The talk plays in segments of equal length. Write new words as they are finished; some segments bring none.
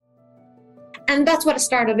And that's what a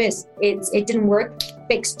startup is. It didn't work,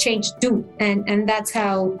 fix, change, do. And that's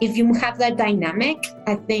how, if you have that dynamic,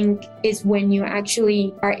 I think is when you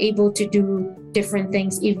actually are able to do different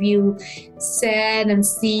things. If you sit and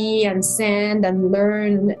see and send and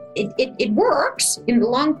learn, it works in the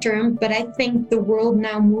long term, but I think the world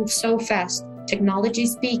now moves so fast, technology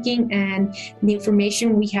speaking, and the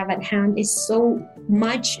information we have at hand is so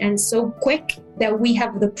much and so quick that we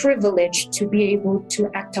have the privilege to be able to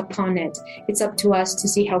act upon it. It's up to us to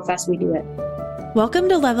see how fast we do it. Welcome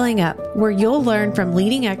to Leveling Up, where you'll learn from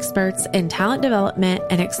leading experts in talent development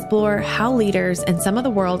and explore how leaders in some of the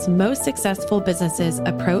world's most successful businesses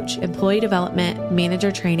approach employee development,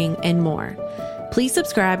 manager training, and more. Please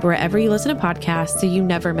subscribe wherever you listen to podcasts so you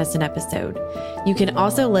never miss an episode. You can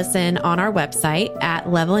also listen on our website at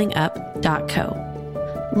levelingup.co.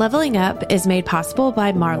 Leveling Up is made possible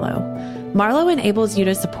by Marlowe. Marlowe enables you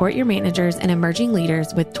to support your managers and emerging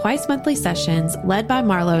leaders with twice monthly sessions led by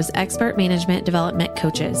Marlowe's expert management development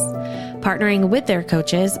coaches. Partnering with their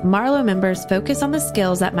coaches, Marlowe members focus on the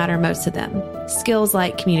skills that matter most to them. Skills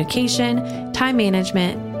like communication, time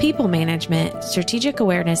management, people management, strategic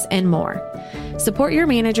awareness, and more. Support your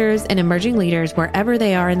managers and emerging leaders wherever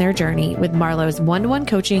they are in their journey with Marlowe's one-to-one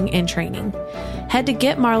coaching and training. Head to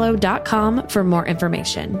getmarlowe.com for more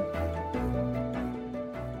information.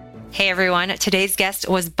 Hey everyone, today's guest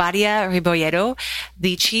was Badia Ribollero,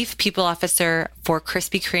 the Chief People Officer for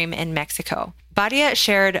Krispy Kreme in Mexico. Badia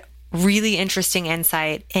shared really interesting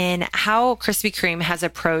insight in how Krispy Kreme has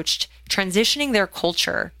approached transitioning their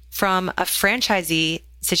culture from a franchisee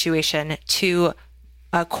situation to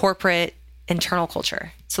a corporate internal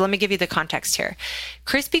culture. So let me give you the context here.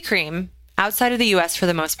 Krispy Kreme, outside of the US for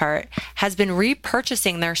the most part, has been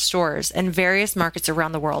repurchasing their stores in various markets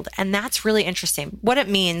around the world. And that's really interesting. What it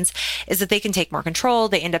means is that they can take more control.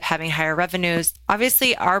 They end up having higher revenues.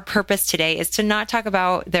 Obviously, our purpose today is to not talk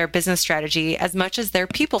about their business strategy as much as their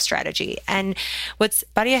people strategy. And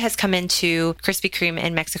Badia has come into Krispy Kreme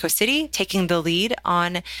in Mexico City, taking the lead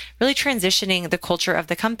on really transitioning the culture of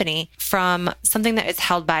the company from something that is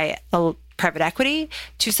held by a private equity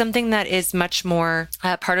to something that is much more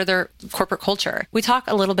part of their corporate culture. We talk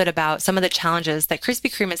a little bit about some of the challenges that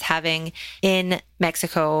Krispy Kreme is having in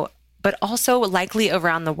Mexico, but also likely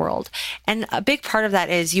around the world. And a big part of that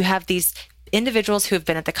is you have these individuals who have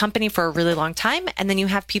been at the company for a really long time, and then you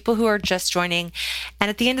have people who are just joining. And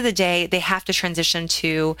at the end of the day, they have to transition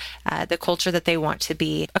to the culture that they want to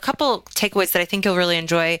be. A couple takeaways that I think you'll really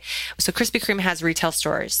enjoy. So Krispy Kreme has retail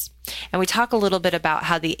stores. And we talk a little bit about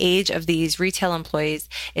how the age of these retail employees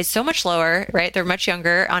is so much lower, right? They're much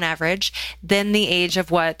younger on average than the age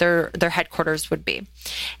of what their headquarters would be.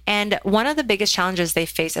 And one of the biggest challenges they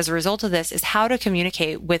face as a result of this is how to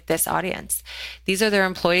communicate with this audience. These are their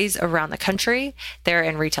employees around the country. They're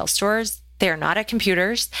in retail stores. They're not at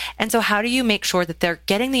computers. And so how do you make sure that they're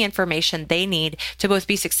getting the information they need to both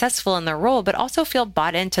be successful in their role, but also feel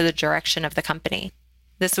bought into the direction of the company?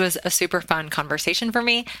 This was a super fun conversation for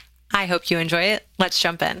me. I hope you enjoy it. Let's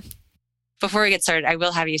jump in. Before we get started, I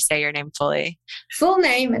will have you say your name fully. Full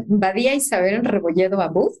name, Badia Isabel Rebolledo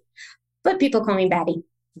Abud, but people call me Batty.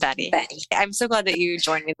 Batty. I'm so glad that you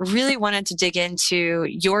joined me. Really wanted to dig into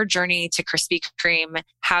your journey to Krispy Kreme,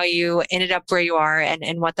 how you ended up where you are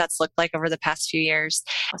and what that's looked like over the past few years.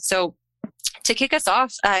 So to kick us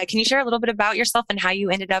off, can you share a little bit about yourself and how you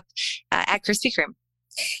ended up at Krispy Kreme?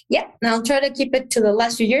 Yeah, and I'll try to keep it to the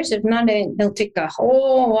last few years. If not, it'll take a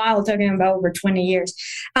whole while, talking about over 20 years.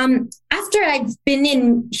 After I've been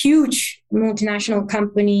in huge multinational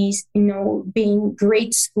companies, being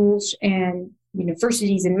great schools and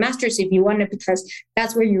universities and masters, if you want it, because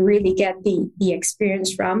that's where you really get the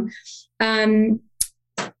experience from.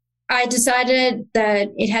 I decided that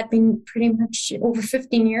it had been pretty much over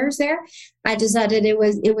 15 years there. I decided it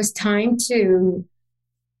was time to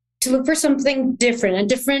look for something different, a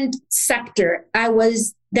different sector. I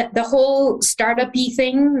was the whole startup-y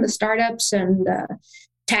thing, the startups and the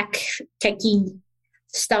techie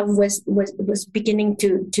stuff was beginning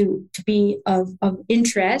to be of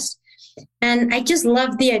interest. And I just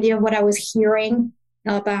loved the idea of what I was hearing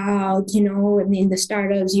about, in the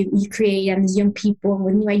startups you create and young people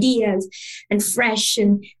with new ideas and fresh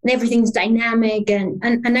and everything's dynamic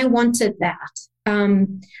and I wanted that.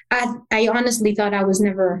 I honestly thought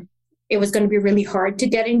it was going to be really hard to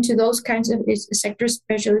get into those kinds of sectors,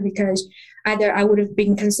 especially because either I would have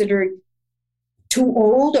been considered too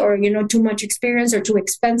old or, too much experience or too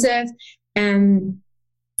expensive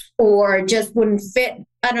or just wouldn't fit.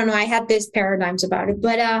 I don't know. I had these paradigms about it,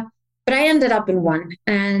 but I ended up in one.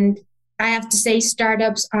 And I have to say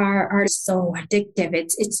startups are so addictive.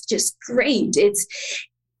 It's just great.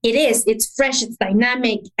 it's fresh, it's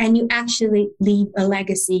dynamic, and you actually leave a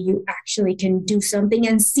legacy. You actually can do something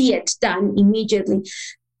and see it done immediately.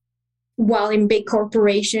 While in big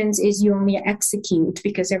corporations is you only execute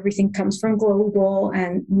because everything comes from global,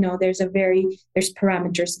 and there's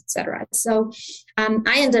parameters, etc. So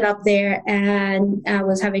I ended up there and I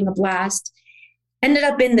was having a blast. Ended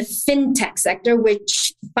up in the fintech sector,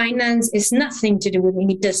 which finance is nothing to do with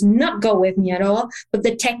me. It does not go with me at all. But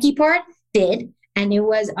the techie part did, and it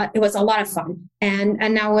was a lot of fun.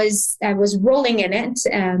 And I was rolling in it.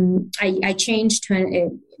 I changed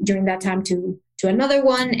during that time to another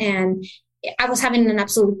one, and I was having an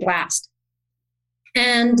absolute blast.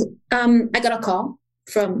 And I got a call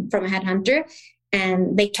from a headhunter,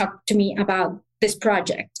 and they talked to me about this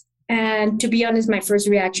project. And to be honest, my first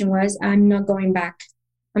reaction was, I'm not going back.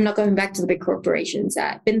 I'm not going back to the big corporations.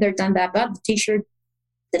 I've been there, done that, bought the t-shirt,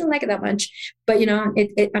 didn't like it that much, but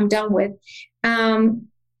I'm done with.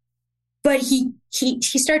 But he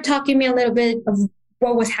started talking to me a little bit of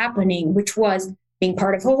what was happening, which was being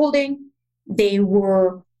part of a holding. They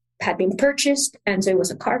had been purchased, and so it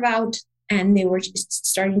was a carve out, and they were just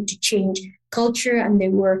starting to change culture, and they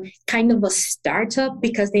were kind of a startup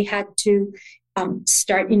because they had to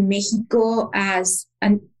start in Mexico as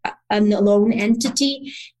an alone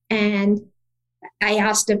entity. And I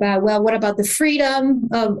asked about, well, what about the freedom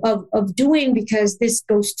of doing, because this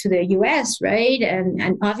goes to the US, right?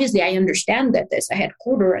 And obviously I understand that there's a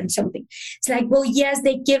headquarter and something. It's like, well, yes,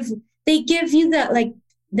 they give you that, like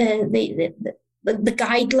the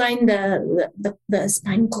guideline, the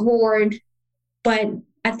spine cord, but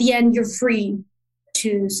at the end you're free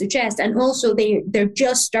to suggest. And also they're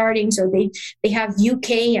just starting, so they have UK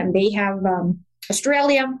and they have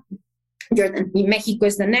Australia. Mexico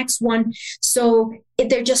is the next one. So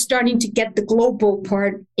they're just starting to get the global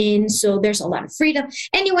part in. So there's a lot of freedom.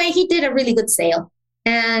 Anyway, he did a really good sale.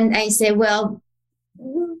 And I said, well,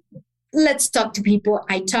 let's talk to people.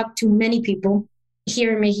 I talked to many people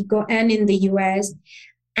here in Mexico and in the US.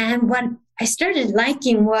 And what I started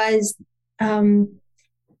liking was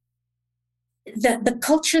the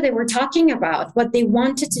culture they were talking about, what they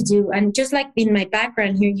wanted to do. And just like in my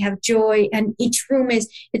background here, you have joy, and each room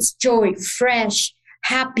it's joy, fresh,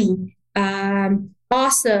 happy,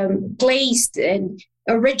 awesome, glazed, and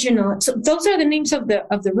original. So those are the names of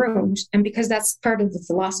the rooms. And because that's part of the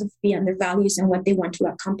philosophy and their values and what they want to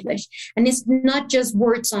accomplish. And it's not just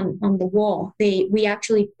words on the wall. We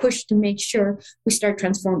actually push to make sure we start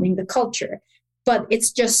transforming the culture. But it's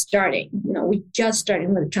just starting. We just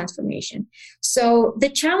starting with the transformation. So the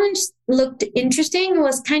challenge looked interesting. It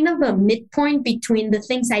was kind of a midpoint between the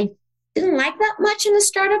things I didn't like that much in the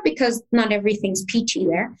startup, because not everything's peachy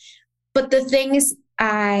there, but the things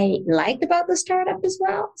I liked about the startup as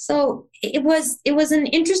well. So it was an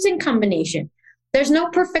interesting combination. There's no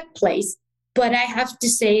perfect place, but I have to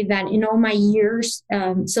say that in all my years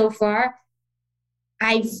so far,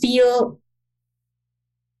 I feel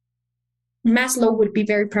Maslow would be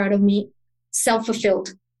very proud of me,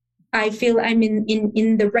 self-fulfilled. I feel I'm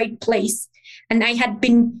in the right place. And I have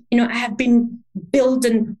been built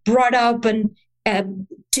and brought up and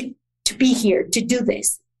to be here, to do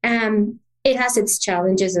this. It has its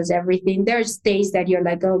challenges as everything. There's days that you're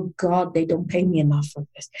like, oh God, they don't pay me enough for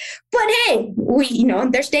this. But hey,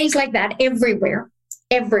 there's days like that everywhere.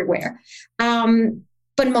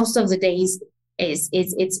 But most of the days,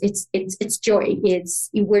 it's joy.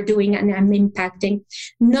 We're doing and I'm impacting,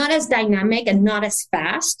 not as dynamic and not as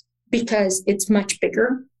fast, because it's much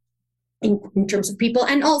bigger in terms of people,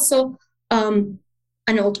 and also an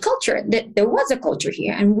old culture. That there was a culture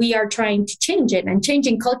here, and we are trying to change it. And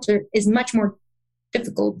changing culture is much more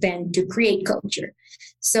difficult than to create culture.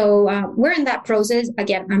 So we're in that process.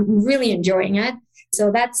 Again, I'm really enjoying it.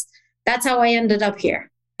 So that's how I ended up here.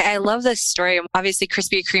 I love this story. Obviously,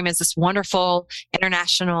 Krispy Kreme is this wonderful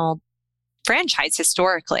international franchise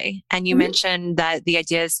historically. And you mentioned that the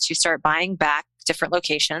idea is to start buying back different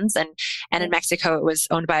locations. And in Mexico, it was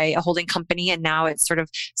owned by a holding company, and now it's sort of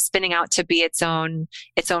spinning out to be its own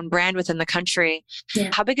brand within the country. Yeah.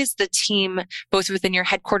 How big is the team, both within your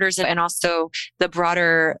headquarters and also the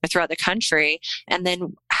broader throughout the country? And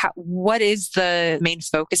then what is the main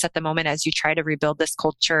focus at the moment as you try to rebuild this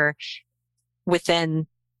culture within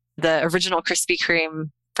the original Krispy Kreme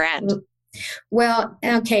brand? Well,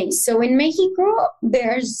 okay. So in Mexico,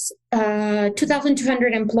 there's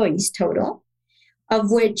 2,200 employees total,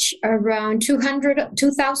 of which around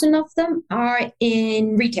 2,000 of them are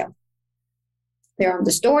in retail. They're on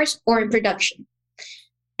the stores or in production.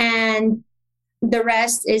 And the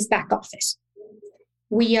rest is back office.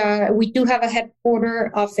 We do have a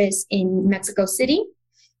headquarter office in Mexico City.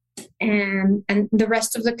 and the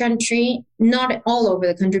rest of the country, not all over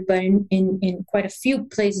the country, but in quite a few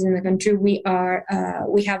places in the country, we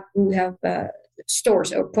have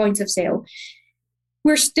stores or points of sale.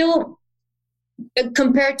 We're still,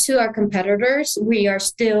 compared to our competitors, we are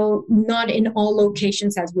still not in all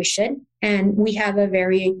locations as we should, and we have a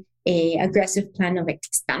very aggressive plan of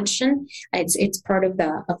expansion. It's part of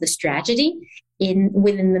the strategy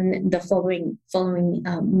within the following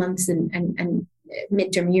months and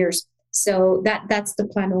midterm years. So that's the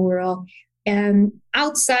plan overall.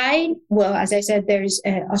 Outside, well, as I said, there's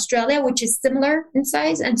Australia, which is similar in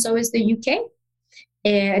size, and so is the UK.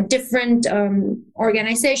 A different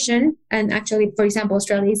organization, and actually, for example,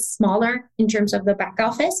 Australia is smaller in terms of the back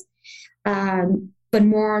office, but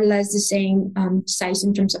more or less the same size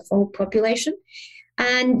in terms of full population.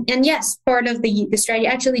 And yes, part of the strategy,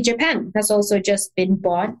 actually Japan has also just been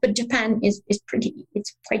bought, but Japan is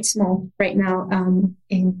it's quite small right now,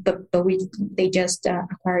 but they just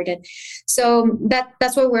acquired it. So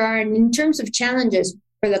that's where we are. And in terms of challenges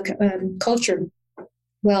for the culture,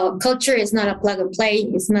 well, culture is not a plug and play.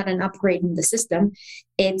 It's not an upgrade in the system.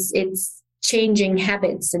 It's changing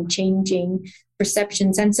habits and changing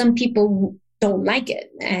perceptions. And some people don't like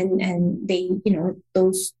it, and they,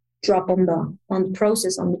 those drop on the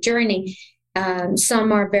process, on the journey.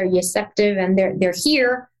 Some are very receptive, and they're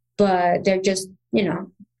here, but they're just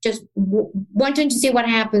wanting to see what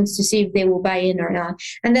happens, to see if they will buy in or not.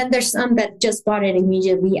 And then there's some that just bought it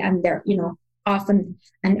immediately, and they're off and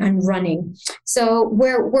running. So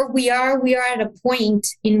where we are at a point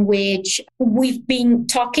in which we've been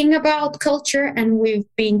talking about culture, and we've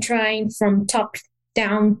been trying from top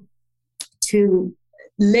down to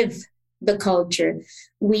live the culture.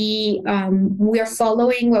 We are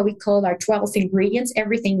following what we call our 12 ingredients.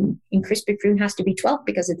 Everything in Krispy Kreme has to be 12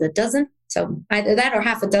 because it's a dozen. So either that or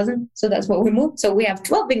half a dozen. So that's what we move. So we have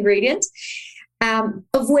 12 ingredients,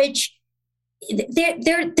 of which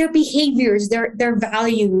their behaviors, their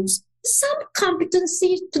values, some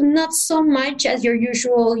competencies, not so much as your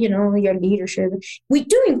usual, your leadership. We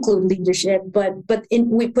do include leadership, but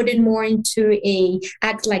we put it more into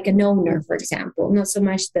act like an owner, for example, not so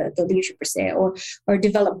much the leadership per se, or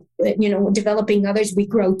developing others. We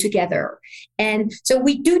grow together, and so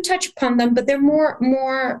we do touch upon them, but they're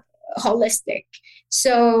more holistic,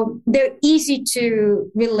 so they're easy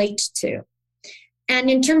to relate to. And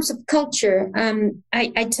in terms of culture,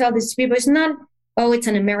 I tell this to people, it's not, it's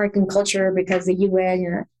an American culture because the US,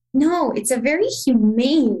 No, it's a very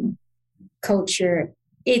humane culture.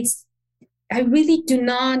 I really do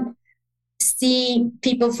not see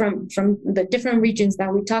people from the different regions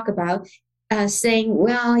that we talk about saying,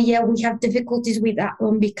 well, yeah, we have difficulties with that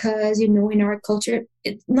one because, in our culture,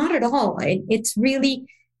 it's not at all. It's really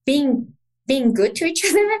being good to each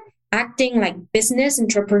other, acting like business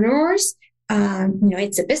entrepreneurs.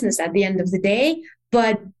 It's a business at the end of the day,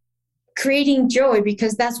 but creating joy,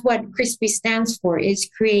 because that's what Krispy stands for, is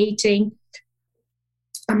creating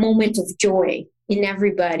a moment of joy in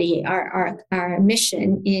everybody. Our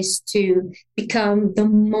mission is to become the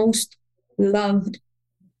most loved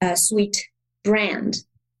sweet brand,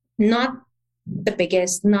 not the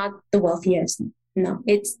biggest, not the wealthiest. No,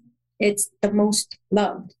 it's the most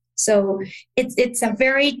loved. So it's a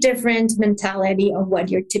very different mentality of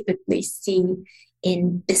what you're typically seeing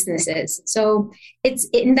in businesses. So it's,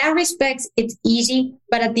 in that respect, it's easy,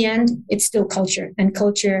 but at the end, it's still culture. And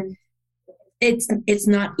culture, it's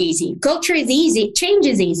not easy. Culture is easy. Change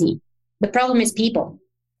is easy. The problem is people.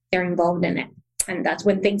 They're involved in it. And that's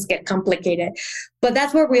when things get complicated. But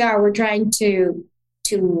that's where we are. We're trying to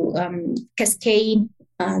cascade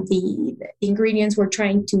the ingredients. We're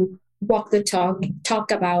trying to walk the talk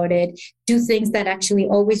about it, do things that actually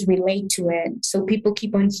always relate to it, so people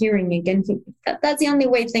keep on hearing again. That's the only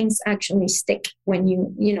way things actually stick, when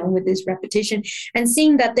with this repetition and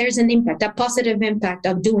seeing that there's an impact, a positive impact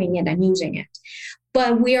of doing it and using it.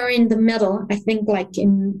 But we are in the middle, I think, like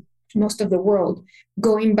in most of the world,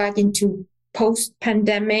 going back into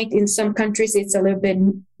post-pandemic. In some countries, it's a little bit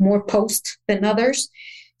more post than others.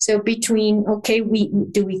 So between,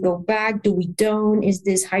 do we go back? Do we don't? Is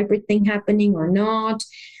this hybrid thing happening or not?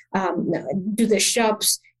 Do the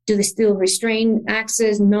shops, do they still restrain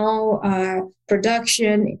access? No.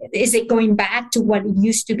 Production, is it going back to what it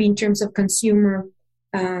used to be in terms of consumer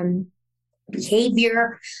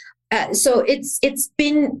behavior? So it's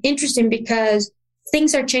been interesting because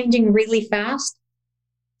things are changing really fast.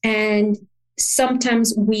 And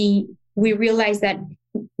sometimes we realize that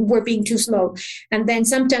we're being too slow. And then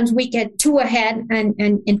sometimes we get too ahead and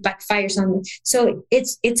it backfires on them. So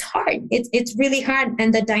it's hard. It's really hard.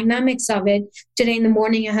 And the dynamics of it, today in the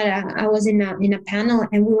morning, I was in a panel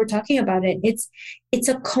and we were talking about it. It's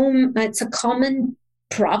a common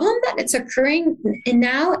problem that it's occurring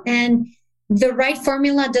now, and the right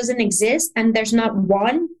formula doesn't exist, and there's not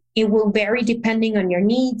one. It will vary depending on your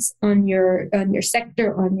needs, on your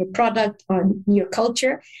sector, on your product, on your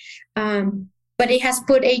culture. But it has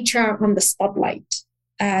put HR on the spotlight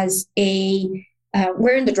as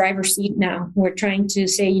we're in the driver's seat now. We're trying to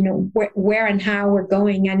say, where and how we're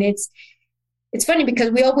going. And it's funny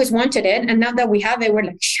because we always wanted it. And now that we have it, we're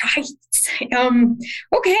like, shite.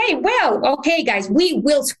 Okay, guys, we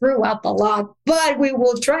will screw up a lot, but we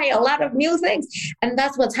will try a lot of new things. And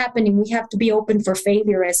that's what's happening. We have to be open for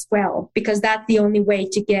failure as well, because that's the only way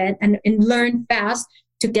to get and learn fast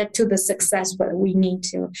to get to the success where we need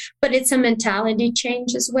to. But it's a mentality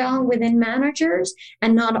change as well within managers,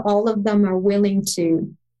 and not all of them are willing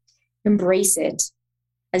to embrace it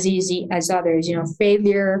as easy as others.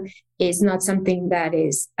 Failure is not something that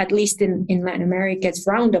is, at least in Latin America, it's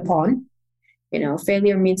frowned upon.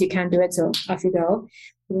 Failure means you can't do it, so off you go.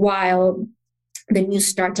 While the new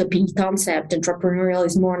startup concept, entrepreneurial,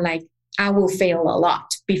 is more like, I will fail a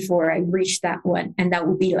lot before I reach that one. And that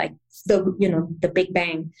will be like the big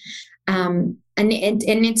bang. And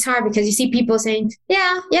it's hard because you see people saying,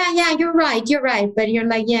 yeah, you're right. But you're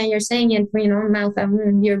like, yeah, you're saying it, mouth.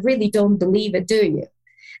 You really don't believe it, do you?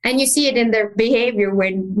 And you see it in their behavior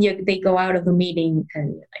when they go out of a meeting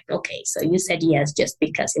and you're like, okay, so you said yes just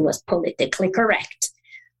because it was politically correct.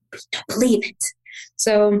 But you don't believe it.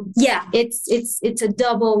 So yeah, it's a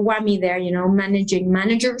double whammy there, managing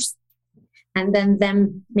managers and then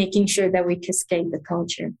them making sure that we cascade the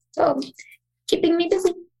culture. So keeping me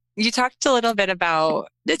busy. You talked a little bit about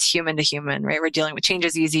it's human to human, right? We're dealing with change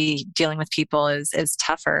is easy. Dealing with people is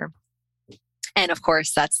tougher. And of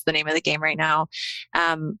course, that's the name of the game right now.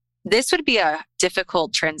 This would be a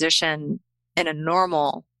difficult transition in a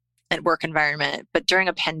normal work environment, but during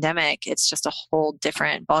a pandemic, it's just a whole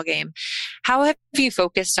different ballgame. How have you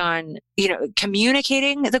focused on,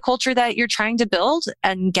 communicating the culture that you're trying to build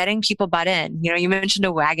and getting people bought in? You mentioned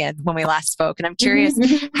a wagon when we last spoke, and I'm curious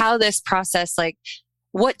how this process,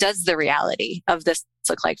 what does the reality of this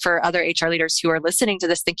look like for other HR leaders who are listening to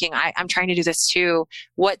this thinking, I'm trying to do this too?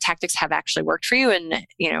 What tactics have actually worked for you? And,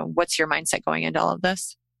 what's your mindset going into all of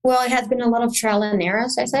this? Well, it has been a lot of trial and error,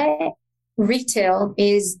 as I say. Retail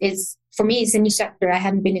is for me, it's a new sector. I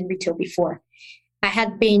hadn't been in retail before. I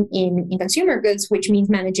had been in consumer goods, which means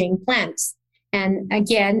managing plants. And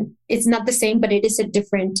again, it's not the same, but it is a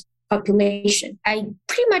different population. I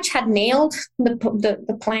pretty much had nailed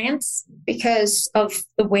the plants because of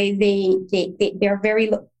the way they are very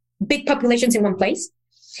big populations in one place.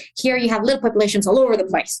 Here you have little populations all over the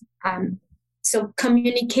place. So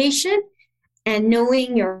communication and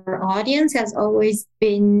knowing your audience has always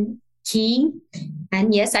been key.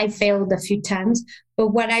 And yes, I failed a few times, but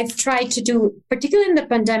what I've tried to do, particularly in the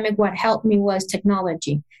pandemic, what helped me was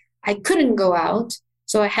technology. I couldn't go out,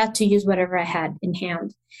 so I had to use whatever I had in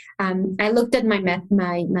hand. I looked at my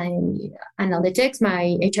analytics,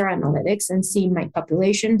 my HR analytics, and see my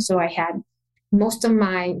population. So I had most of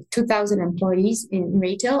my 2,000 employees in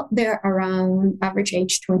retail. They're around average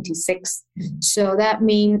age 26. So that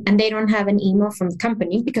means, and they don't have an email from the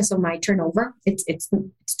company because of my turnover. It's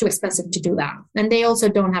too expensive to do that. And they also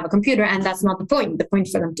don't have a computer, and that's not the point. The point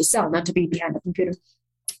for them to sell, not to be behind a computer.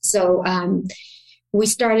 So we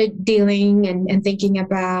started dealing and thinking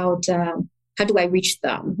about how do I reach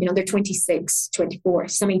them? They're 26, 24,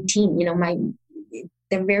 some 18.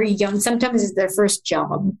 They're very young. Sometimes it's their first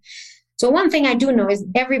job. So one thing I do know is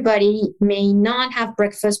everybody may not have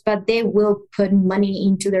breakfast, but they will put money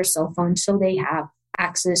into their cell phone so they have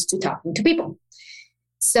access to talking to people.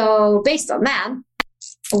 So based on that,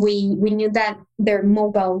 we knew that their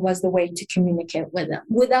mobile was the way to communicate with them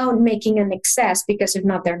without making an excess, because if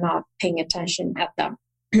not, they're not paying attention at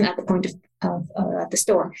the point of at the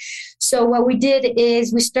store. So what we did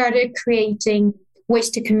is we started creating ways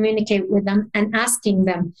to communicate with them and asking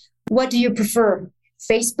them, what do you prefer,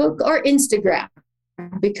 Facebook or Instagram?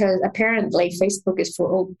 Because apparently Facebook is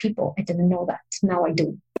for old people. I didn't know that. Now I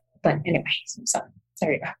do. But anyway, so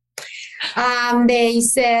there you go. They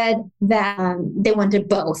said that they wanted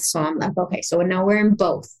both. So I'm like, okay, so now we're in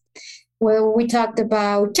both. Well, we talked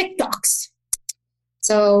about TikToks.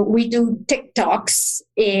 So we do TikToks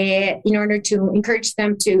in order to encourage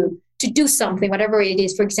them to do something, whatever it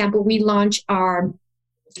is. For example, we launched our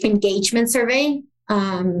engagement survey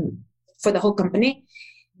for the whole company.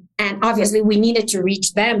 And obviously we needed to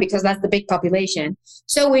reach them because that's the big population.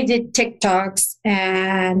 So we did TikToks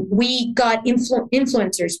and we got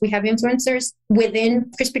influencers. We have influencers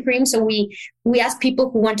within Krispy Kreme. So we asked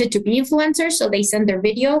people who wanted to be influencers. So they sent their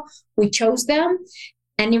video. We chose them.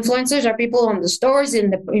 And influencers are people on the stores,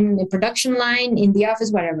 in the production line, in the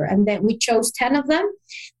office, whatever. And then we chose 10 of them.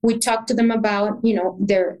 We talked to them about,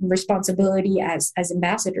 their responsibility as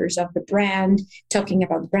ambassadors of the brand, talking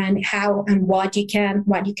about the brand, how and what you can,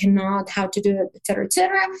 what you cannot, how to do it, et cetera, et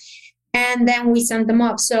cetera. And then we sent them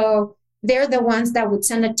up. So they're the ones that would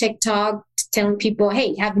send a TikTok telling people,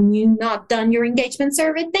 hey, haven't you not done your engagement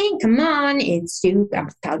survey thing? Come on, it's you.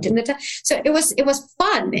 So it was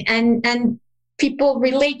fun. And people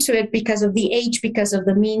relate to it because of the age, because of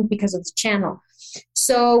the mean, because of the channel.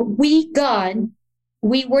 So we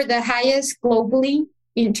were the highest globally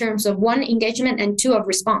in terms of 1, engagement, and 2, of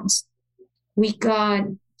response. We got,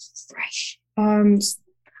 I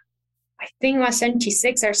think it was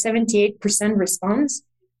 76 or 78% response.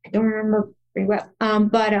 I don't remember very well.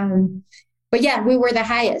 But yeah, we were the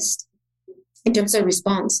highest in terms of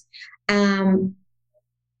response.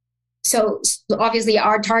 So obviously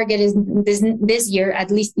our target is this year at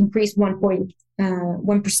least increase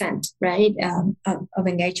 1%, right, of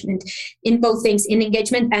engagement in both things, in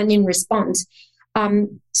engagement and in response.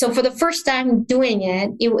 So for the first time doing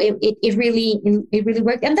it really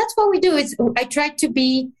worked, and that's what we do. Is I try to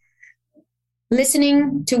be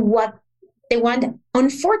listening to what they want.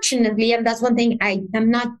 Unfortunately, and that's one thing I am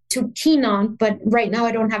not too keen on, but right now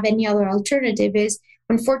I don't have any other alternative. Is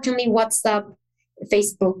unfortunately WhatsApp,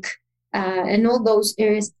 Facebook. And all those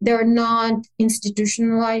areas, they're not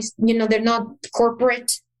institutionalized, they're not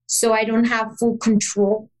corporate. So I don't have full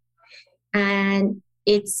control. And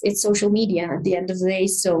it's social media at the end of the day.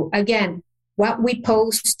 So again, what we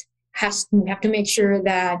post we have to make sure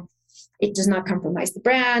that it does not compromise the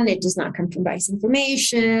brand. It does not compromise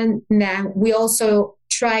information. Now, we also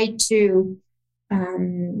try to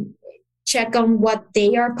check on what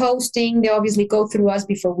they are posting. They obviously go through us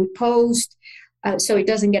before we post. So it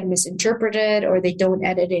doesn't get misinterpreted or they don't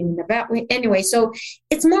edit it in a bad way. Anyway, so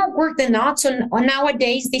it's more work than not. So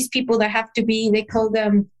nowadays, these people that have to be, they call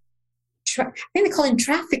them, I think they call them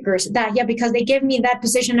traffickers. Because they gave me that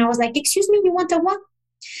position. I was like, excuse me, you want a what?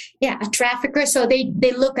 Yeah, a trafficker. So they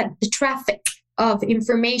look at the traffic of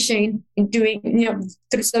information doing,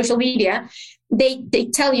 through social media. They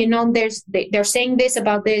tell they're saying this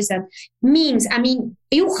about this and memes. I mean,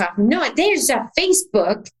 there's a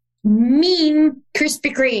Facebook meme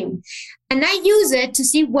Krispy Kreme, and I use it to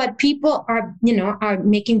see what people are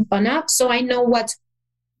making fun of, so I know what's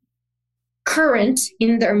current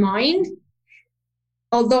in their mind.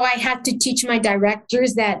 Although I had to teach my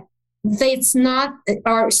directors that it's not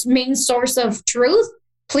our main source of truth.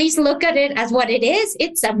 Please look at it as what it is.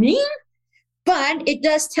 It's a meme, but it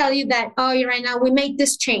does tell you that, right now we made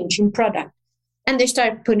this change in product, and they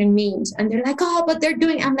start putting memes, and they're like, but they're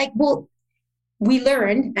doing. I'm like, well, we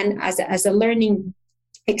learned, and as a learning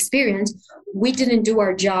experience, we didn't do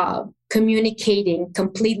our job communicating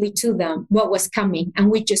completely to them what was coming, and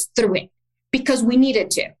we just threw it because we needed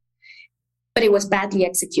to, but it was badly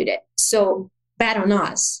executed. So bad on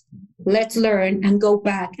us. Let's learn and go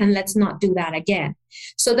back, and let's not do that again.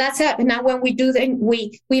 So that's it. Now, when we do that,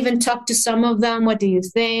 we even talk to some of them. What do you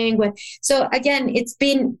think? So again, it's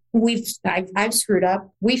been I've screwed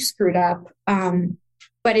up. We've screwed up.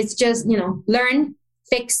 But it's just, learn,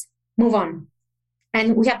 fix, move on.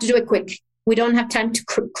 And we have to do it quick. We don't have time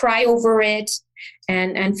to cry over it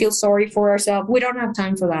and feel sorry for ourselves. We don't have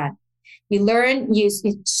time for that. You learn,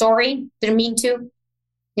 sorry, didn't mean to,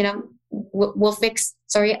 we'll fix.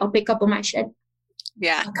 Sorry, I'll pick up on my shit.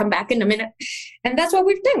 Yeah. I'll come back in a minute. And that's what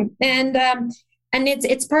we've done. And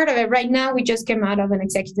it's part of it. Right now, we just came out of an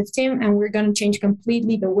executive team, and we're going to change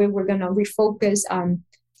completely the way we're going to refocus on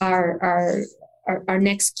our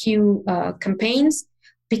next Q campaigns,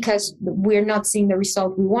 because we're not seeing the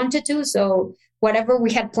result we wanted to. So whatever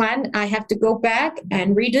we had planned, I have to go back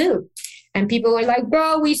and redo. And people were like,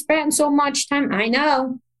 bro, we spent so much time. I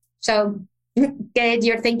know. So get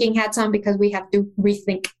your thinking hats on, because we have to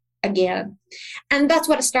rethink again. And that's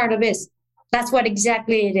what a startup is. That's what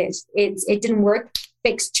exactly it is. It didn't work.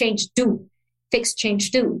 Fix, change, do. Fix,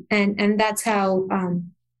 change, do. And that's how,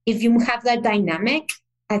 if you have that dynamic,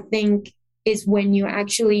 I think is when you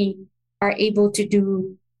actually are able to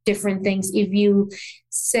do different things. If you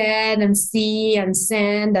set and see and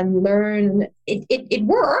send and learn, it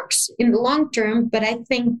works in the long term. But I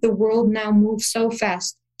think the world now moves so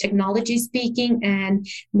fast, technology speaking, and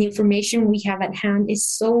the information we have at hand is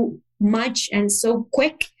so much and so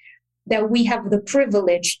quick that we have the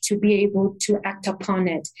privilege to be able to act upon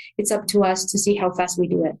it. It's up to us to see how fast we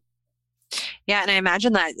do it. Yeah. And I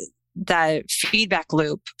imagine that feedback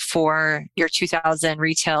loop for your 2,000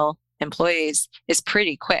 retail employees is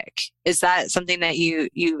pretty quick. Is that something that you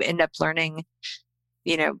end up learning,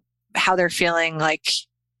 how they're feeling, like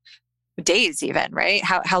days even, right?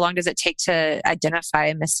 How long does it take to identify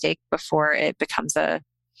a mistake before it becomes Well,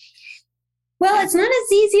 it's not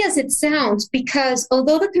as easy as it sounds, because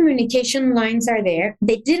although the communication lines are there,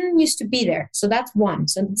 they didn't used to be there. So that's one.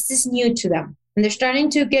 So this is new to them. And they're starting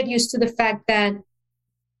to get used to the fact that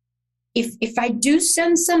if I do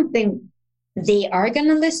send something, they are going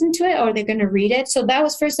to listen to it or they're going to read it. So that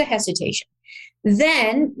was first a hesitation.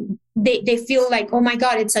 Then they feel like, oh my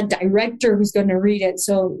God, it's a director who's going to read it.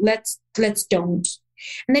 So let's don't.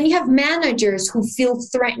 And then you have managers who feel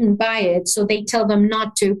threatened by it. So they tell them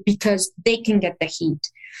not to because they can get the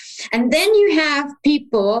heat. And then you have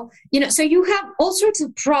people, so you have all sorts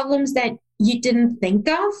of problems that you didn't think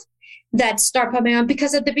of that start popping up.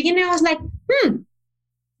 Because at the beginning I was like,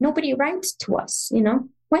 nobody writes to us,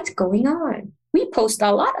 what's going on? We post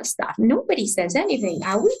a lot of stuff. Nobody says anything.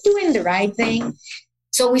 Are we doing the right thing?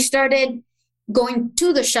 So we started going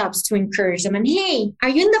to the shops to encourage them. And hey, are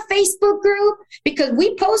you in the Facebook group? Because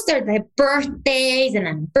we posted their birthdays and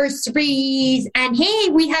anniversaries. And hey,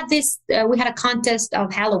 we had a contest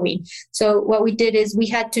of Halloween. So what we did is we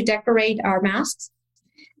had to decorate our masks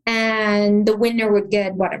and the winner would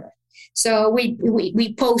get whatever. So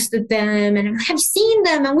we posted them and I've seen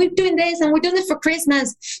them and we're doing this and we're doing this for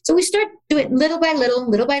Christmas. So we start doing little by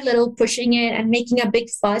little, pushing it and making a big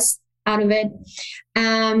fuss out of it.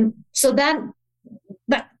 So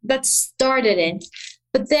that started it.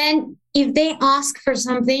 But then if they ask for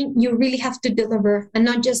something, you really have to deliver and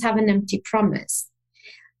not just have an empty promise.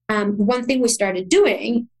 One thing we started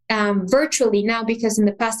doing virtually now, because in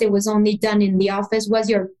the past it was only done in the office, was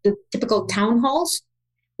the typical town halls.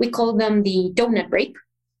 We call them the donut break.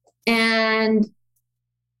 And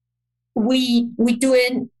we do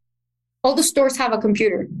it. All the stores have a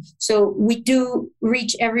computer. So we do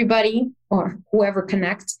reach everybody or whoever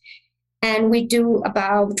connects. And we do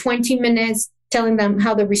about 20 minutes telling them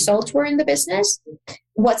how the results were in the business,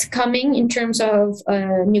 what's coming in terms of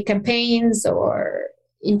new campaigns or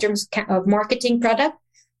in terms of marketing product.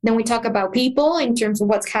 Then we talk about people in terms of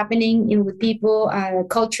what's happening with people,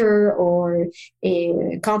 culture or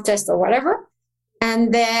a contest or whatever.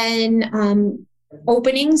 And then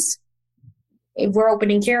openings, if we're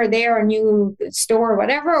opening here or there, a new store or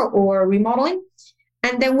whatever, or remodeling.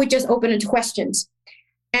 And then we just open it to questions.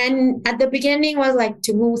 And at the beginning was like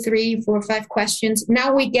 2, 3, 4, 5 questions.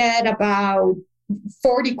 Now we get about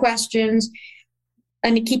 40 questions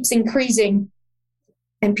and it keeps increasing.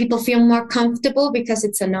 And people feel more comfortable because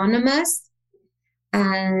it's anonymous,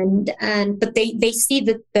 but they see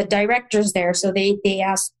the directors there, so they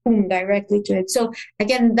ask directly to it. So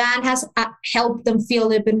again, that has helped them feel a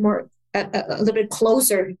little bit more, a little bit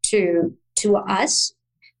closer to us,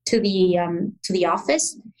 to the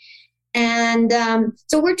office. And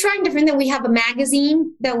so we're trying different things. We have a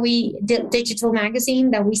magazine digital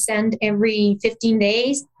magazine that we send every 15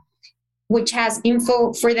 days. Which has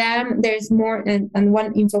info for them. There's more and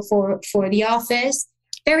one info for the office.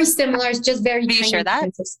 Very similar. It's just very. Do you share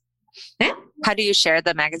that? How do you share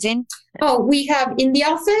the magazine? Oh, we have in the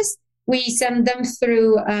office. We send them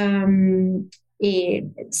through.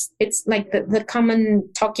 It's like the common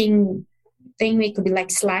talking thing. It could be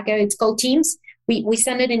like Slack. It's called Teams. We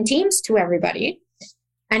send it in Teams to everybody,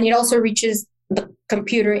 and it also reaches the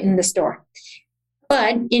computer in the store.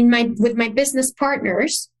 But with my business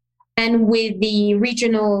partners. And with the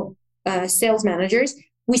regional sales managers,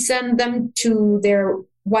 we send them to their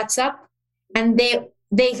WhatsApp, and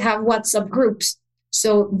they have WhatsApp groups.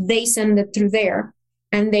 So they send it through there,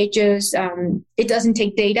 and they just it doesn't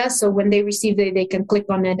take data. So when they receive it, they can click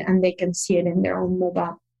on it and they can see it in their own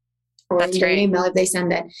mobile or That's in their email if they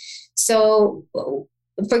send it. So,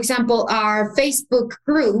 for example, our Facebook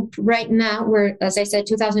group right now, we're, as I said,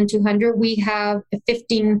 2,200. We have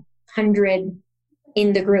 1,500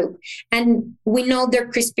 in the group, and we know they're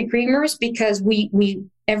Krispy Kremers because we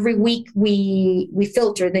every week we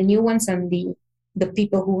filter the new ones and the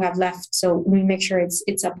people who have left, so we make sure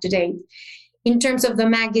it's up to date. In terms of the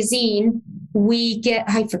magazine, we get,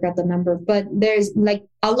 I forgot the number, but there's like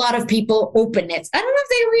a lot of people open it. I don't know if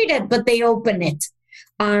they read it, but they open it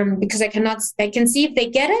because I can see if they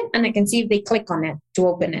get it and I can see if they click on it to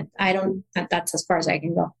open it. That's as far as I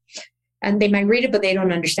can go. and they might read it, but they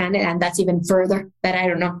don't understand it. And that's even further that I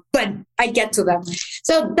don't know, but I get to them.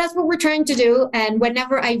 So that's what we're trying to do. And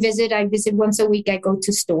whenever I visit once a week. I go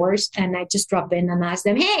to stores and I just drop in and ask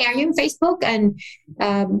them, hey, are you on Facebook? And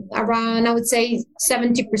around, I would say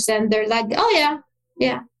 70%, they're like, oh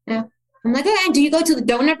yeah. I'm like, okay, do you go to the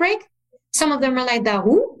donut break? Some of them are like, the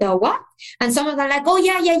what? And some of them are like, oh,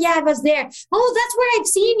 yeah, I was there. Oh, that's where I've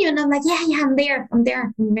seen you. And I'm like, yeah, I'm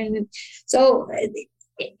there. So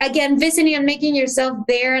again, visiting and making yourself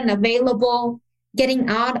there and available, getting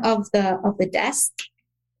out of the desk.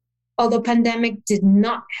 Although pandemic did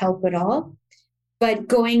not help at all, but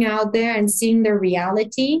going out there and seeing the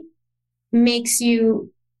reality makes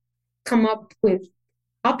you come up with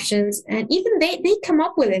options. And even they come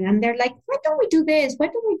up with it and they're like, why don't we do this? Why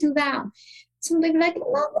don't we do that? Something like,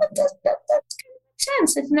 no, that's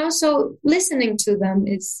sense, you know. So listening to them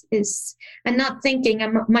is and not thinking.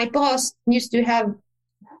 My boss used to have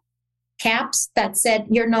caps that said,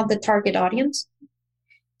 you're not the target audience.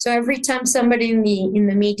 So every time somebody in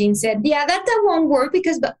the meeting said, yeah, that won't work,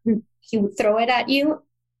 because he would throw it at you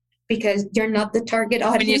because you're not the target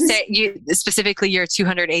audience. When you say specifically your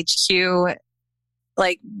 200 HQ,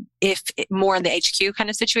 like if more in the HQ kind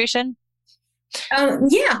of situation?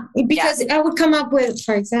 Because I would come up with,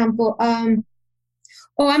 for example, I'm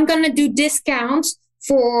going to do discounts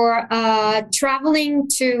for traveling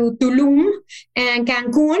to Tulum and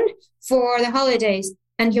Cancun for the holidays.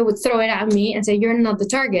 And he would throw it at me and say, you're not the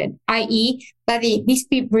target, i.e., these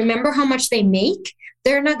people, remember how much they make?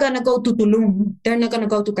 They're not going to go to Tulum. They're not going to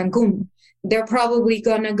go to Cancun. They're probably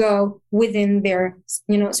going to go within their,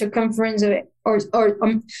 circumference of it.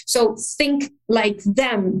 So think like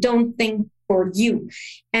them. Don't think for you.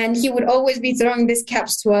 And he would always be throwing these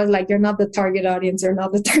caps to us, like, you're not the target audience, you're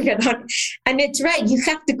not the target audience. And it's right. You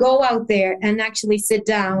have to go out there and actually sit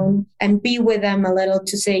down and be with them a little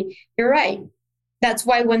to say, you're right. That's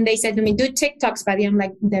why when they said to me, do TikToks, buddy, I'm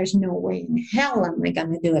like, there's no way in hell am I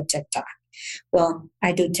going to do a TikTok. Well,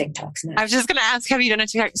 I do TikToks now. I was just going to ask, have you done a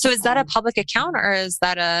TikTok? So is that a public account or is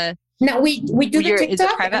that a... No, we do the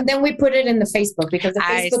TikTok and then we put it in the Facebook, because the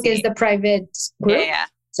Facebook is the private group. Yeah.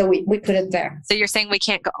 So we put it there. So you're saying we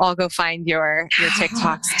can't all go find your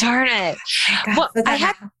TikToks. Darn it. Well,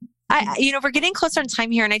 we're getting close on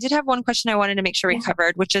time here. And I did have one question I wanted to make sure we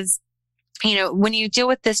covered, which is, when you deal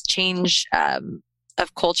with this change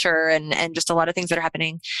of culture and just a lot of things that are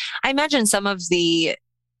happening, I imagine some of the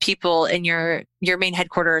people in your main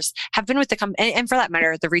headquarters have been with the company, and for that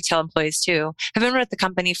matter, the retail employees too, have been with the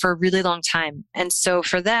company for a really long time. And so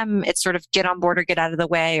for them, it's sort of get on board or get out of the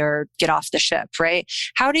way or get off the ship, right?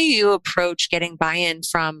 How do you approach getting buy-in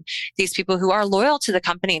from these people who are loyal to the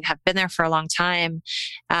company and have been there for a long time?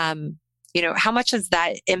 How much does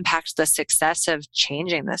that impact the success of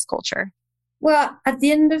changing this culture? Well, at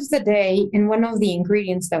the end of the day, and one of the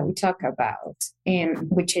ingredients that we talk about,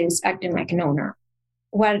 which is acting like an owner,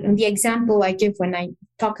 the example I give when I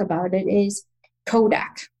talk about it is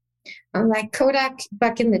Kodak. I'm like, Kodak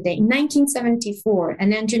back in the day, in 1974,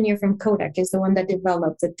 an engineer from Kodak is the one that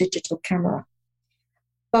developed the digital camera.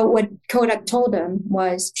 But what Kodak told him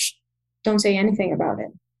was, don't say anything about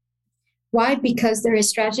it. Why? Because their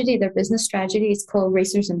business strategy is called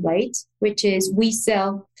razors and blades, which is we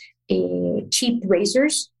sell cheap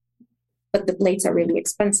razors, but the blades are really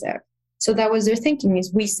expensive. So that was their thinking,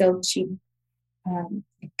 is we sell cheap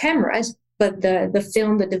cameras, but the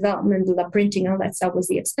film, the development, the printing, all that stuff was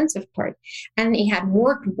the expensive part. And it had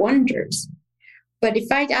worked wonders. But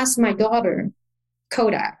if I'd ask my daughter,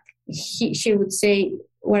 Kodak, she would say,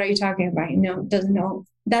 what are you talking about? Doesn't know.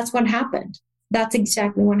 That's what happened. That's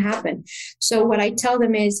exactly what happened. So what I tell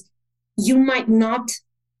them is, you might not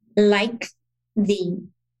like the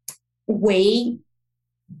way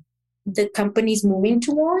the company's moving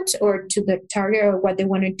towards or to the target or what they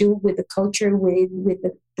want to do with the culture, with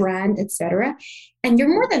the brand, etc. And you're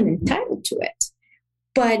more than entitled to it.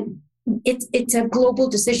 But it's a global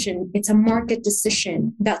decision. It's a market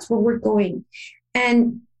decision. That's where we're going.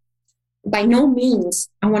 And by no means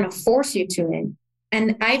I want to force you to it.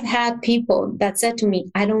 And I've had people that said to me,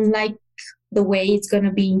 I don't like the way it's going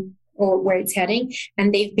to be or where it's heading.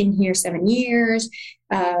 And they've been here 7 years.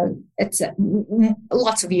 It's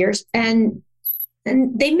lots of years. And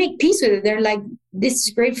they make peace with it. They're like, this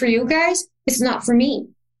is great for you guys. It's not for me.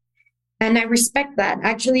 And I respect that.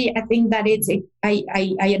 Actually, I think that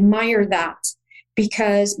I admire that,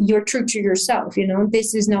 because you're true to yourself.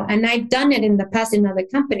 This is not, and I've done it in the past in other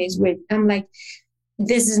companies where I'm like,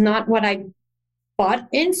 this is not what I bought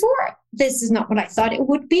in for. This is not what I thought it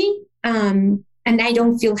would be. And I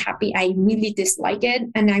don't feel happy. I really dislike it.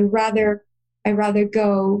 And I rather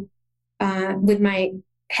go with my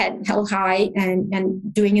head held high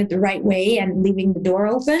and doing it the right way and leaving the door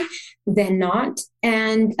open than not.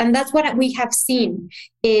 And that's what we have seen.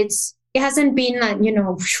 It hasn't been like,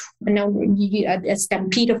 a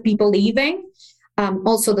stampede of people leaving.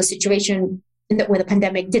 Also, the situation with the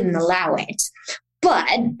pandemic didn't allow it.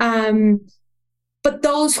 But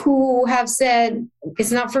those who have said,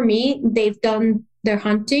 it's not for me, they've done their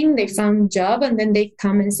hunting, they found a job, and then they've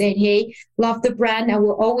come and said, hey, love the brand. I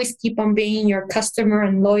will always keep on being your customer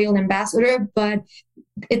and loyal ambassador, but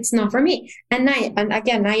it's not for me. And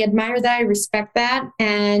again, I admire that. I respect that.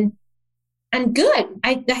 And good.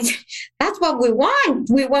 I that's what we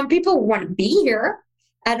want. We want people who want to be here.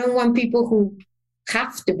 I don't want people who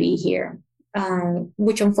have to be here,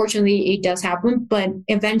 which unfortunately it does happen. But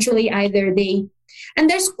eventually either they, and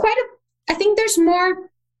there's I think there's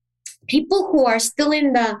more people who are still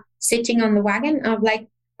sitting on the wagon of like,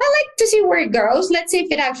 I like to see where it goes. Let's see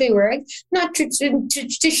if it actually works. Not to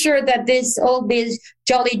sure that all this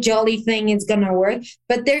jolly thing is going to work,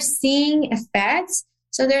 but they're seeing effects.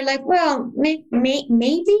 So they're like, well, maybe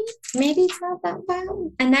it's not that bad.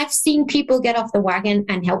 And I've seen people get off the wagon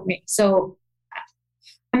and help me. So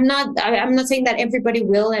I'm not saying that everybody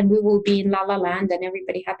will, and we will be in la la land and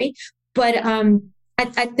everybody happy. But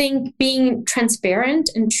I think being transparent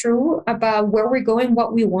and true about where we're going,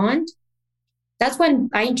 what we want, that's when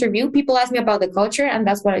I interview. People ask me about the culture, and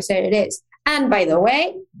that's what I say it is. And by the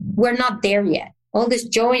way, we're not there yet. All this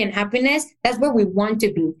joy and happiness, that's where we want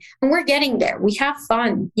to be. And we're getting there. We have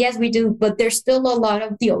fun. Yes, we do. But there's still a lot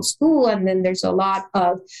of the old school, and then there's a lot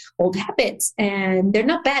of old habits. And they're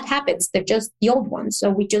not bad habits. They're just the old ones. So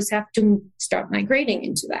we just have to start migrating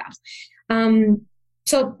into that.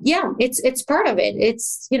 So yeah, it's part of it.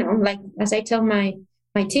 It's, like as I tell my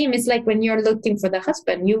team, it's like when you're looking for the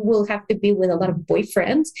husband, you will have to be with a lot of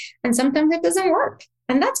boyfriends, and sometimes it doesn't work,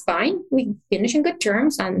 and that's fine. We finish in good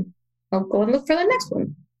terms, and I'll go and look for the next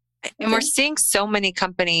one. And we're seeing so many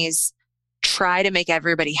companies try to make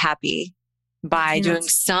everybody happy by doing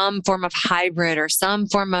some form of hybrid or some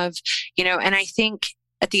form of, and I think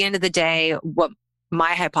at the end of the day, what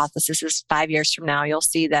my hypothesis is 5 years from now, you'll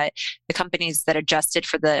see that the companies that adjusted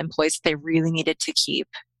for the employees that they really needed to keep,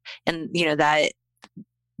 and, that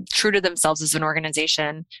true to themselves as an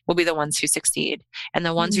organization, will be the ones who succeed. And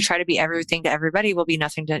the ones who try to be everything to everybody will be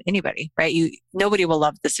nothing to anybody, right? Nobody will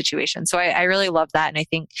love the situation. So I really love that. And I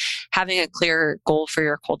think having a clear goal for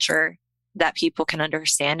your culture that people can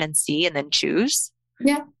understand and see and then choose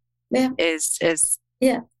is.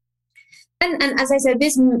 And as I said,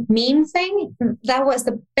 this meme thing, that was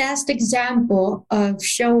the best example of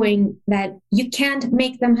showing that you can't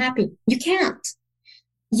make them happy. You can't.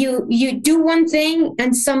 You do one thing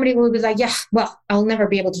and somebody will be like, yeah, well, I'll never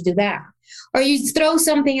be able to do that. Or you throw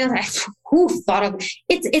something else, like, who thought of it?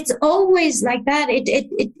 It's always like that.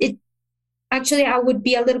 It actually, I would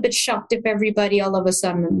be a little bit shocked if everybody all of a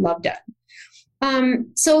sudden loved it.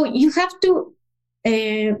 So you have to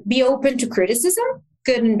be open to criticism,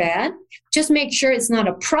 good and bad. Just make sure it's not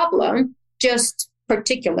a problem, just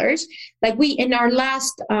particulars. Like in our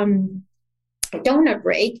last donor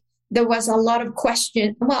break, there was a lot of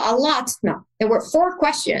questions. Well, there were 4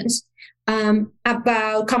 questions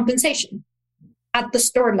about compensation at the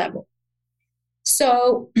store level.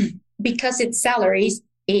 So because it's salaries,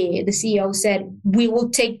 the CEO said, we will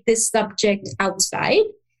take this subject outside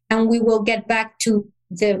and we will get back to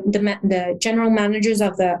the general managers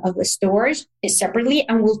of the stores separately,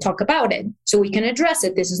 and we'll talk about it so we can address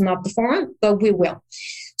it. This is not the forum, but we will.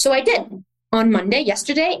 So I did. On Monday,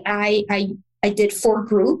 yesterday, I did 4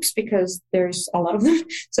 groups because there's a lot of them.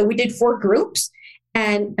 So we did 4 groups,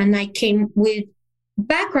 and I came with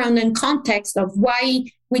background and context of why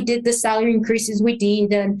we did the salary increases we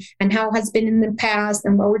did, and how it has been in the past,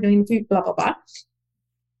 and what we're doing, blah, blah, blah.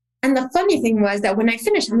 And the funny thing was that when I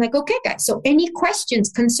finished, I'm like, okay, guys, so any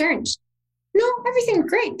questions, concerns? No, everything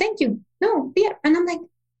great. Thank you. No, yeah. And I'm like,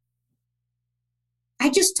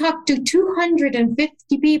 I just talked to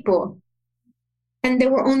 250 people and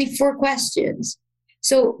there were only 4 questions.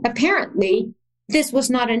 So apparently this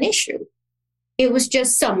was not an issue. It was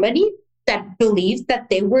just somebody that believed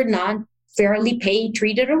that they were not fairly paid,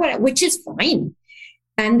 treated, or whatever, which is fine.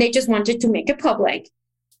 And they just wanted to make it public.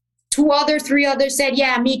 3 others said,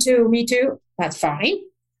 yeah, me too. That's fine.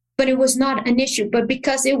 But it was not an issue. But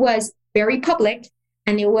because it was very public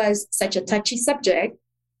and it was such a touchy subject,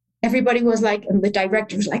 everybody was like, and the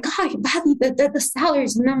director was like, oh, the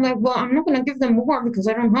salaries. And I'm like, well, I'm not going to give them more because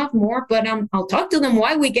I don't have more, but I'll talk to them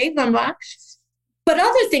why we gave them that. But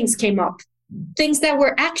other things came up, things that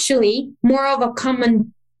were actually more of a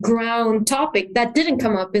common ground topic that didn't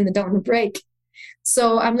come up in the donor break.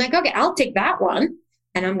 So I'm like, okay, I'll take that one.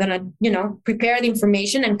 and I'm going to, prepare the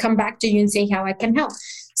information and come back to you and say how I can help.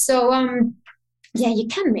 So, yeah, you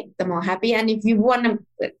can make them all happy. And if you want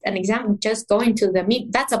an example, just go into the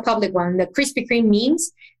meme. That's a public one. The Krispy Kreme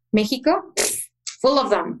memes, Mexico, full of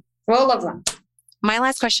them. My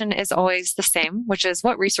last question is always the same, which is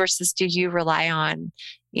what resources do you rely on,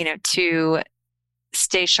 to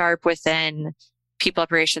stay sharp within people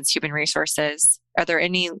operations, human resources? Are there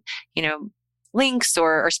any, links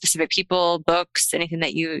or specific people, books, anything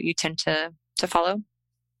that you tend to follow?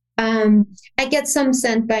 I get some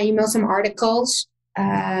sent by email, some articles,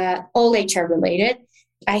 all HR related.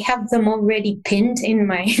 I have them already pinned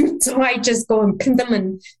in so I just go and pin them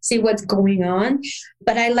and see what's going on.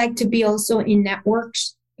 But I like to be also in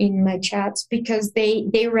networks in my chats because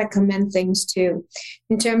they recommend things too.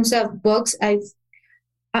 In terms of books,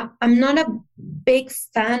 I'm not a big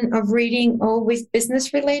fan of reading always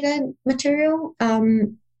business related material.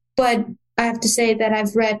 But I have to say that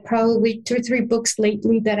I've read probably 2 or 3 books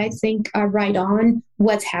lately that I think are right on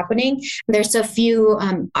what's happening. There's a few,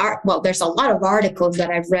 there's a lot of articles that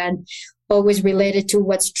I've read always related to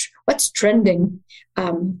what's trending.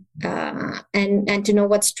 And to know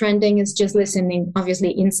what's trending is just listening,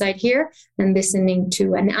 obviously inside here, and listening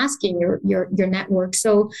to and asking your network.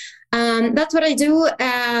 So that's what I do.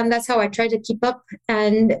 And that's how I try to keep up.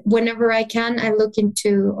 And whenever I can, I look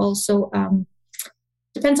into also,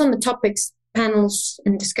 depends on the topics, panels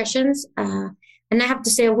and discussions. And I have to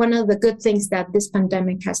say, one of the good things that this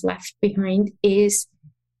pandemic has left behind is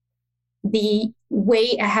the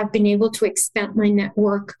way I have been able to expand my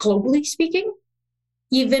network globally speaking.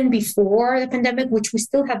 Even before the pandemic, which we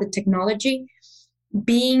still have the technology,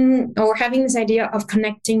 having this idea of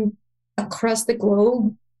connecting across the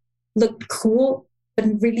globe looked cool, but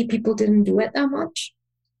really people didn't do it that much.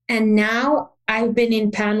 And now I've been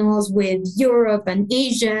in panels with Europe and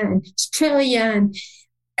Asia and Australia, and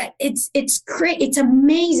it's great. It's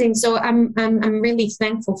amazing. So I'm really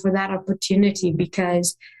thankful for that opportunity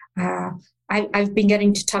because I've been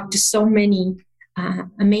getting to talk to so many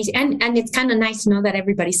amazing, and it's kind of nice to know that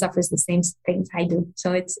everybody suffers the same things I do.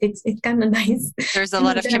 So it's kind of nice. There's a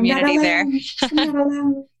lot of community there.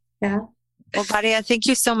 Yeah. Well, Badia, thank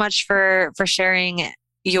you so much for sharing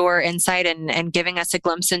your insight and giving us a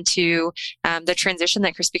glimpse into the transition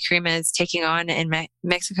that Krispy Kreme is taking on in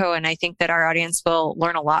Mexico. And I think that our audience will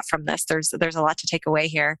learn a lot from this. There's a lot to take away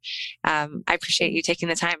here. I appreciate you taking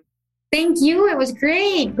the time. Thank you. It was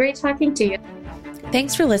great. Great talking to you.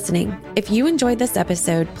 Thanks for listening. If you enjoyed this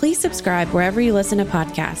episode, please subscribe wherever you listen to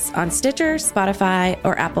podcasts on Stitcher, Spotify,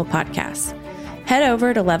 or Apple Podcasts. Head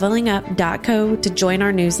over to levelingup.co to join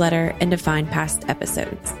our newsletter and to find past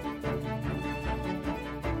episodes.